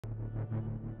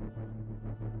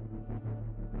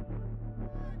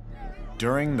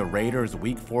During the Raiders'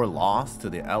 Week 4 loss to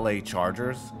the LA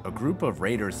Chargers, a group of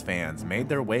Raiders fans made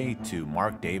their way to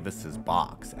Mark Davis's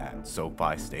box at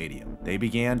SoFi Stadium. They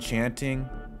began chanting,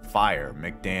 "Fire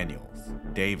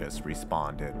McDaniels." Davis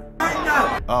responded,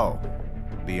 "Oh,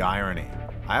 the irony.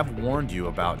 I have warned you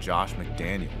about Josh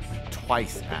McDaniels,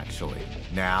 twice actually.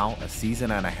 Now, a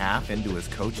season and a half into his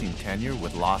coaching tenure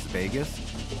with Las Vegas,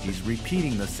 he's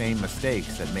repeating the same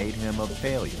mistakes that made him a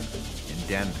failure in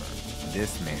Denver.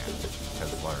 This man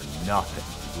has learned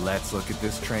nothing." Let's look at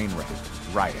this train wreck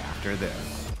right after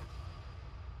this.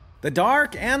 The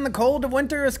dark and the cold of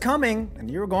winter is coming,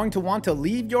 and you're going to want to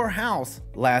leave your house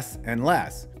less and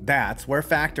less. That's where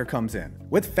Factor comes in.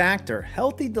 With Factor,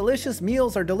 healthy, delicious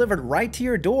meals are delivered right to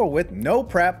your door with no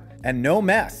prep and no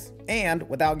mess, and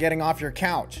without getting off your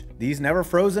couch. These never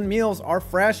frozen meals are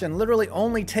fresh and literally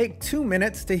only take 2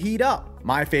 minutes to heat up.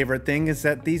 My favorite thing is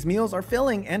that these meals are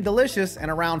filling and delicious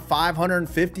and around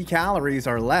 550 calories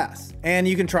or less. And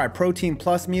you can try Protein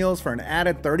Plus meals for an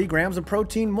added 30 grams of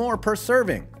protein more per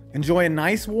serving. Enjoy a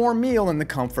nice warm meal in the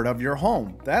comfort of your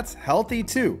home. That's healthy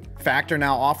too. Factor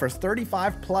now offers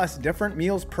 35 plus different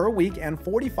meals per week and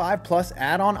 45 plus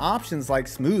add-on options like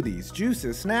smoothies,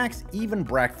 juices, snacks, even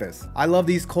breakfast. I love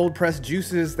these cold pressed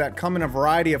juices that come in a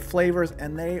variety of flavors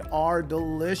and they are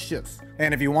delicious.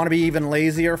 And if you want to be even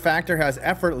lazier, Factor has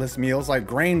effortless meals like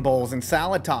grain bowls and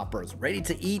salad toppers, ready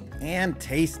to eat and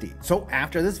tasty. So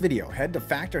after this video, head to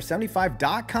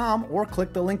factor75.com or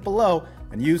click the link below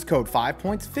and use code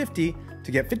 5points50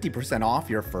 to get 50% off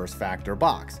your first Factor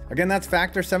box. Again, that's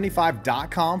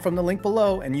factor75.com from the link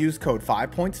below and use code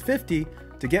 5points50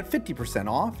 to get 50%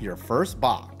 off your first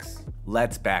box.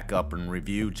 Let's back up and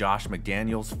review Josh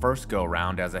McDaniels' first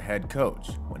go-round as a head coach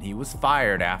when he was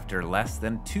fired after less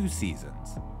than 2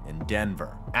 seasons in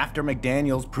Denver. After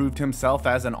McDaniels proved himself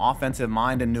as an offensive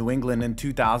mind in New England in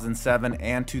 2007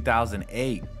 and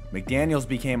 2008, McDaniels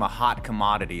became a hot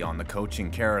commodity on the coaching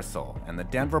carousel, and the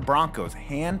Denver Broncos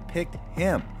handpicked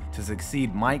him to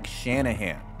succeed Mike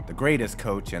Shanahan, the greatest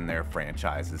coach in their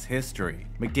franchise's history.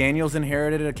 McDaniels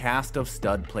inherited a cast of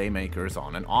stud playmakers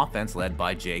on an offense led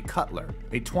by Jay Cutler,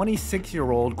 a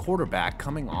 26-year-old quarterback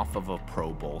coming off of a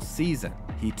Pro Bowl season.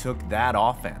 He took that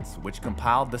offense, which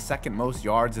compiled the second most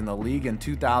yards in the league in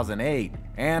 2008,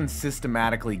 and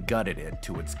systematically gutted it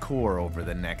to its core over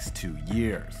the next 2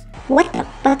 years. What the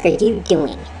fuck are you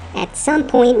doing? At some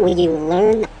point will you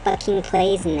learn the fucking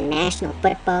plays in the National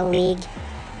Football League?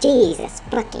 Jesus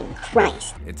fucking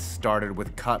Christ. It started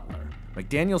with Cutler.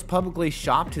 McDaniels publicly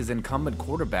shopped his incumbent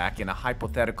quarterback in a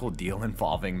hypothetical deal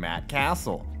involving Matt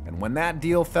Castle, and when that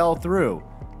deal fell through,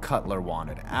 Cutler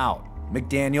wanted out.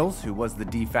 McDaniels, who was the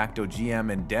de facto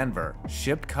GM in Denver,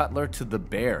 shipped Cutler to the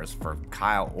Bears for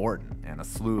Kyle Orton and a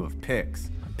slew of picks.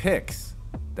 Picks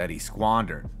that he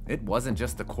squandered. It wasn't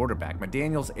just the quarterback.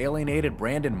 McDaniels alienated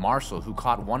Brandon Marshall, who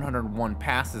caught 101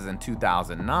 passes in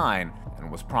 2009 and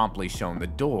was promptly shown the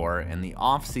door in the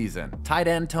offseason. Tight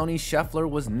end Tony Scheffler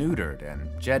was neutered and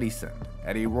jettisoned.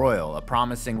 Eddie Royal, a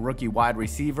promising rookie wide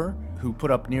receiver who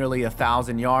put up nearly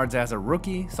 1,000 yards as a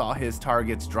rookie, saw his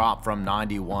targets drop from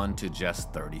 91 to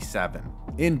just 37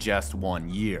 in just 1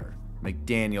 year.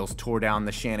 McDaniels tore down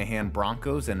the Shanahan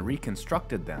Broncos and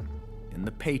reconstructed them in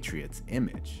the Patriots'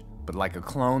 image. But like a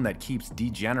clone that keeps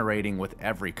degenerating with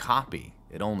every copy,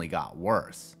 it only got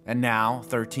worse. And now,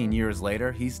 13 years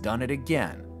later, he's done it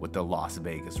again with the Las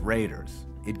Vegas Raiders.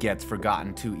 It gets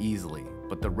forgotten too easily,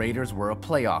 but the Raiders were a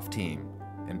playoff team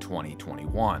in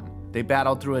 2021. They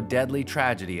battled through a deadly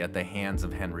tragedy at the hands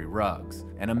of Henry Ruggs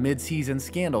and a mid-season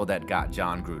scandal that got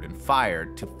John Gruden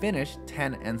fired to finish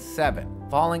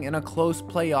 10-7, falling in a close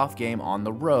playoff game on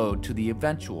the road to the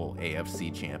eventual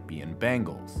AFC champion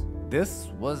Bengals. This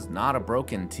was not a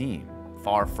broken team,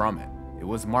 far from it. It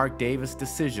was Mark Davis'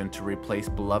 decision to replace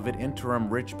beloved interim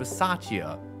Rich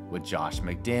Bisaccia with Josh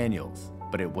McDaniels.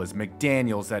 But it was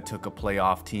McDaniels that took a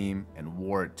playoff team and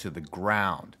wore it to the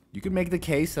ground. You could make the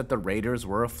case that the Raiders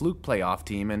were a fluke playoff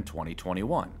team in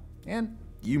 2021. And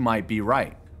you might be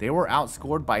right. They were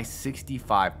outscored by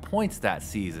 65 points that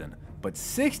season, but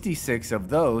 66 of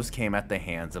those came at the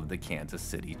hands of the Kansas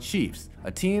City Chiefs,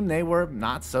 a team they were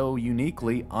not so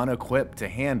uniquely unequipped to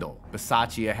handle.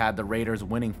 Bisaccia had the Raiders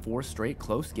winning 4 straight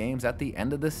close games at the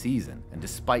end of the season, and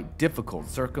despite difficult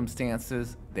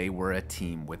circumstances, they were a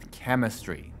team with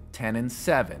chemistry.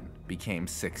 10-7 became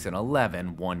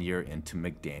 6-11 1 year into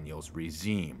McDaniels'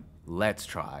 regime. Let's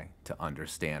try to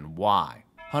understand why.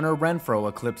 Hunter Renfrow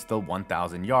eclipsed the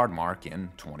 1,000-yard mark in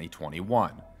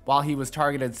 2021. While he was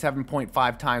targeted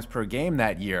 7.5 times per game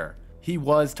that year, he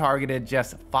was targeted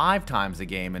just 5 times a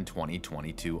game in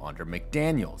 2022 under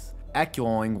McDaniels.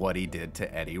 echoing what he did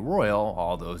to Eddie Royal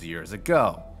all those years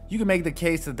ago. You can make the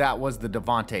case that that was the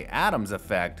Davante Adams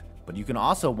effect, but you can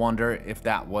also wonder if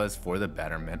that was for the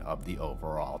betterment of the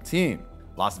overall team.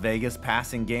 Las Vegas'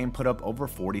 passing game put up over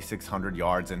 4,600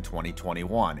 yards in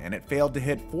 2021, and it failed to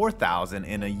hit 4,000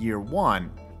 in a year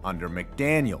one under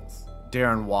McDaniels.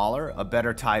 Darren Waller, a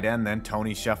better tight end than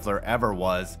Tony Scheffler ever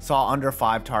was, saw under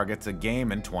 5 targets a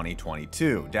game in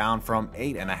 2022, down from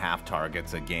 8.5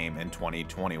 targets a game in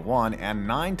 2021 and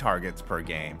 9 targets per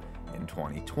game in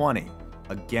 2020.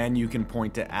 Again, you can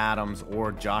point to Adams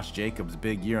or Josh Jacobs'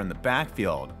 big year in the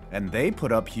backfield, and they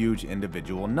put up huge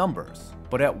individual numbers.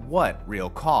 But at what real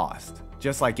cost?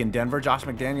 Just like in Denver, Josh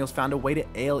McDaniels found a way to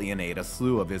alienate a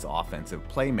slew of his offensive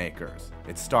playmakers.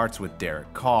 It starts with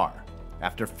Derek Carr.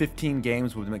 After 15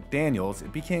 games with McDaniels,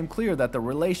 it became clear that the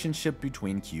relationship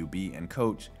between QB and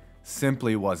coach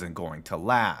simply wasn't going to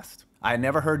last. I had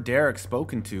never heard Derek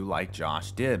spoken to like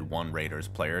Josh did, one Raiders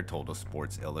player told a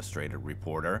Sports Illustrated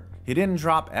reporter. He didn't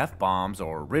drop F-bombs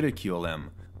or ridicule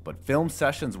him, but film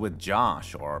sessions with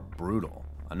Josh are brutal.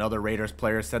 Another Raiders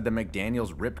player said that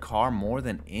McDaniels ripped Carr more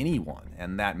than anyone,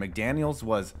 and that McDaniels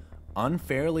was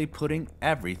unfairly putting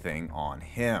everything on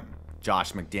him.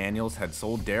 Josh McDaniels had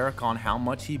sold Derek on how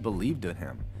much he believed in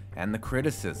him, and the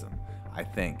criticism, I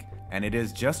think, and it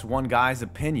is just one guy's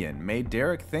opinion, made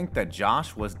Derek think that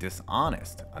Josh was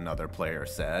dishonest, another player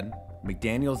said.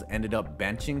 McDaniels ended up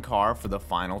benching Carr for the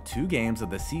final 2 games of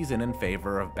the season in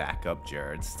favor of backup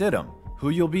Jarrett Stidham, who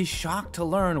you'll be shocked to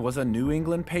learn was a New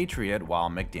England Patriot while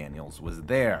McDaniels was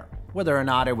there. Whether or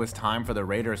not it was time for the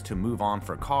Raiders to move on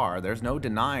for Carr, there's no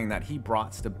denying that he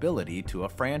brought stability to a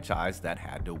franchise that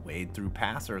had to wade through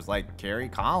passers like Kerry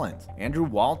Collins, Andrew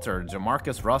Walter,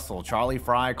 Jamarcus Russell, Charlie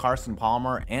Fry, Carson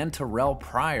Palmer, and Terrell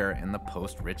Pryor in the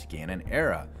post-Rich Gannon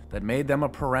era that made them a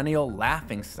perennial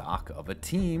laughingstock of a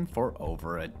team for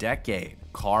over a decade.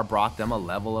 Carr brought them a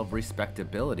level of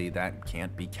respectability that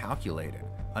can't be calculated,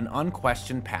 an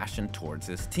unquestioned passion towards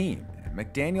his team.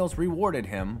 McDaniels rewarded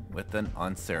him with an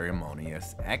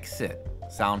unceremonious exit.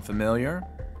 Sound familiar?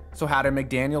 So how did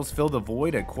McDaniels fill the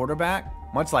void at quarterback?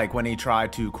 Much like when he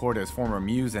tried to court his former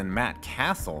muse in Matt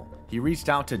Castle, he reached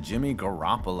out to Jimmy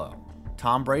Garoppolo,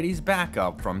 Tom Brady's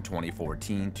backup from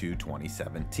 2014 to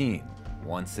 2017.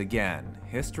 Once again,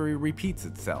 history repeats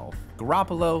itself.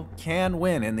 Garoppolo can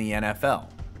win in the NFL.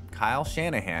 Kyle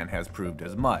Shanahan has proved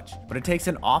as much, but it takes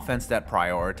an offense that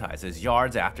prioritizes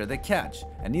yards after the catch,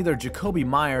 and neither Jacoby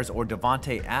Myers or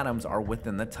Davante Adams are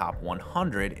within the top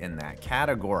 100 in that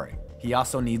category. He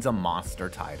also needs a monster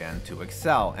tight end to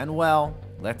excel, and well,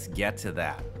 let's get to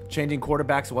that. Changing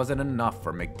quarterbacks wasn't enough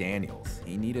for McDaniels.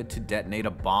 He needed to detonate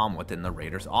a bomb within the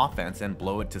Raiders' offense and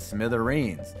blow it to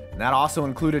smithereens. And that also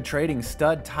included trading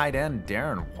stud tight end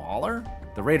Darren Waller?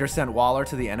 The Raiders sent Waller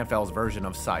to the NFL's version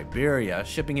of Siberia,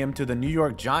 shipping him to the New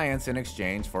York Giants in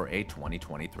exchange for a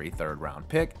 2023 third-round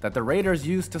pick that the Raiders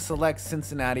used to select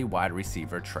Cincinnati wide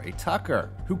receiver Trey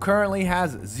Tucker, who currently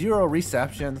has 0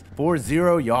 receptions for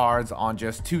 0 yards on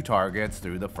just 2 targets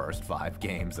through the first 5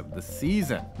 games of the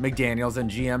season. McDaniels and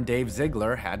GM Dave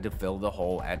Ziegler had to fill the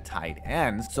hole at tight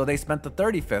end, so they spent the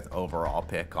 35th overall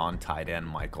pick on tight end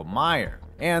Michael Mayer.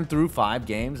 And through 5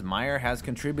 games, Mayer has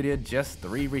contributed just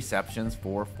 3 receptions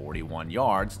for 41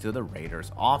 yards to the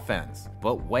Raiders' offense.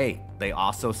 But wait, they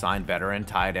also signed veteran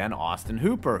tight end Austin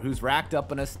Hooper, who's racked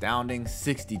up an astounding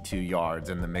 62 yards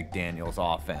in the McDaniels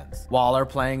offense. Waller,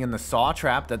 playing in the saw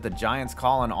trap that the Giants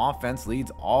call an offense,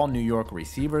 leads all New York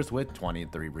receivers with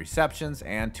 23 receptions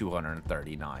and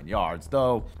 239 yards,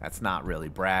 though that's not really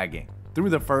bragging.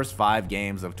 Through the first 5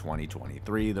 games of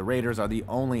 2023, the Raiders are the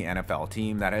only NFL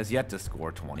team that has yet to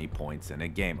score 20 points in a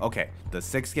game. Okay, the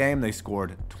 6th game, they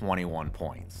scored 21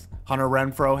 points. Hunter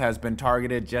Renfrow has been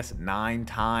targeted just 9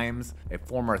 times. A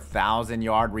former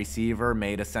 1,000-yard receiver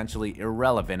made essentially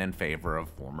irrelevant in favor of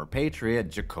former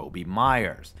Patriot Jacoby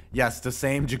Myers. Yes, the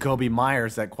same Jacoby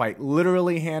Myers that quite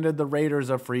literally handed the Raiders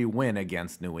a free win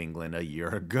against New England a year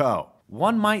ago.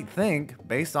 One might think,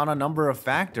 based on a number of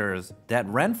factors, that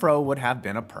Renfrow would have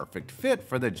been a perfect fit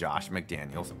for the Josh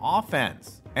McDaniels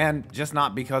offense. And just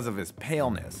not because of his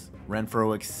paleness.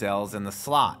 Renfrow excels in the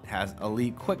slot, has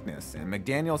elite quickness, and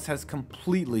McDaniels has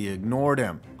completely ignored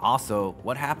him. Also,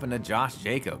 what happened to Josh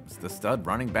Jacobs, the stud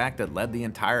running back that led the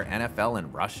entire NFL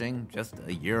in rushing just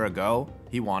a year ago?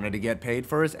 He wanted to get paid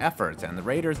for his efforts, and the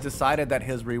Raiders decided that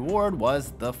his reward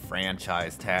was the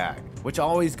franchise tag, which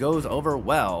always goes over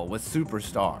well with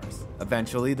superstars.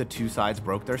 Eventually, the two sides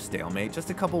broke their stalemate just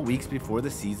a couple weeks before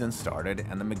the season started,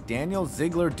 and the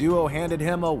McDaniels-Ziegler duo handed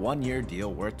him a 1-year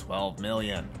deal worth $12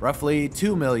 million, roughly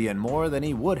 $2 million more than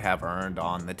he would have earned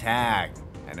on the tag.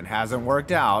 and it hasn't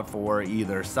worked out for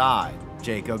either side.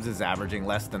 Jacobs is averaging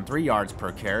less than 3 yards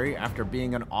per carry after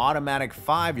being an automatic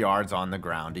 5 yards on the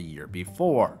ground a year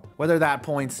before. Whether that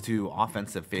points to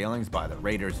offensive failings by the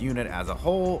Raiders unit as a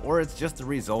whole, or it's just a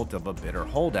result of a bitter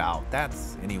holdout,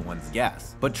 that's anyone's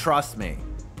guess. But trust me,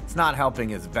 it's not helping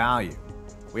his value.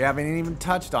 We haven't even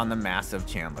touched on the massive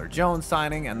Chandler Jones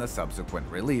signing and the subsequent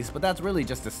release, but that's really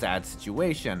just a sad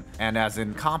situation, and as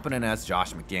incompetent as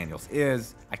Josh McDaniels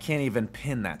is, I can't even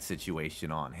pin that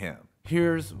situation on him.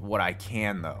 Here's what I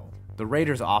can though. The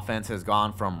Raiders offense has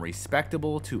gone from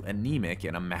respectable to anemic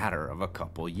in a matter of a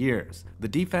couple years. The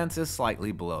defense is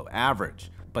slightly below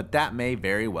average, but that may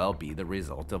very well be the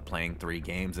result of playing 3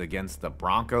 games against the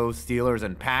Broncos, Steelers,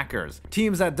 and Packers,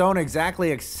 teams that don't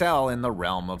exactly excel in the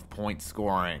realm of point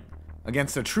scoring.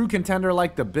 Against a true contender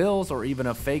like the Bills or even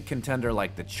a fake contender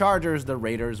like the Chargers, the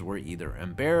Raiders were either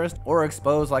embarrassed or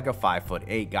exposed like a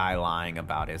 5'8" guy lying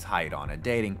about his height on a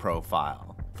dating profile.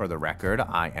 For the record,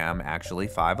 I am actually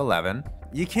 5'11".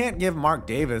 You can't give Mark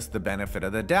Davis the benefit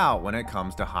of the doubt when it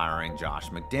comes to hiring Josh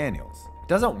McDaniels. It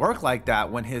doesn't work like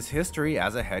that when his history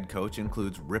as a head coach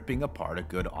includes ripping apart a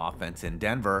good offense in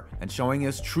Denver and showing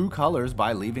his true colors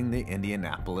by leaving the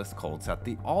Indianapolis Colts at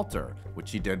the altar,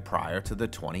 which he did prior to the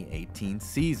 2018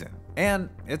 season. And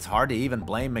it's hard to even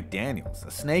blame McDaniels.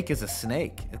 A snake is a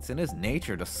snake. It's in his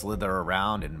nature to slither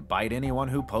around and bite anyone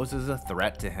who poses a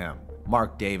threat to him.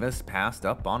 Mark Davis passed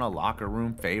up on a locker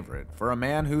room favorite for a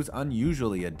man who's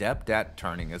unusually adept at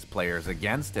turning his players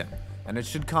against him, and it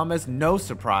should come as no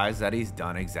surprise that he's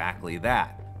done exactly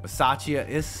that. Bisaccia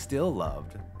is still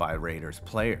loved by Raiders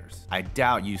players. I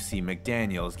doubt you see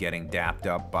McDaniels getting dapped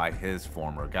up by his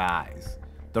former guys.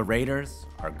 The Raiders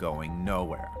are going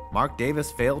nowhere. Mark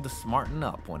Davis failed to smarten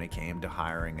up when it came to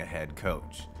hiring a head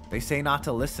coach. They say not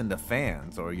to listen to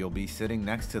fans or you'll be sitting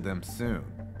next to them soon,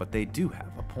 but they do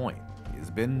have a point. He has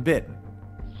been bitten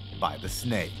by the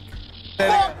snake.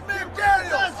 Fuck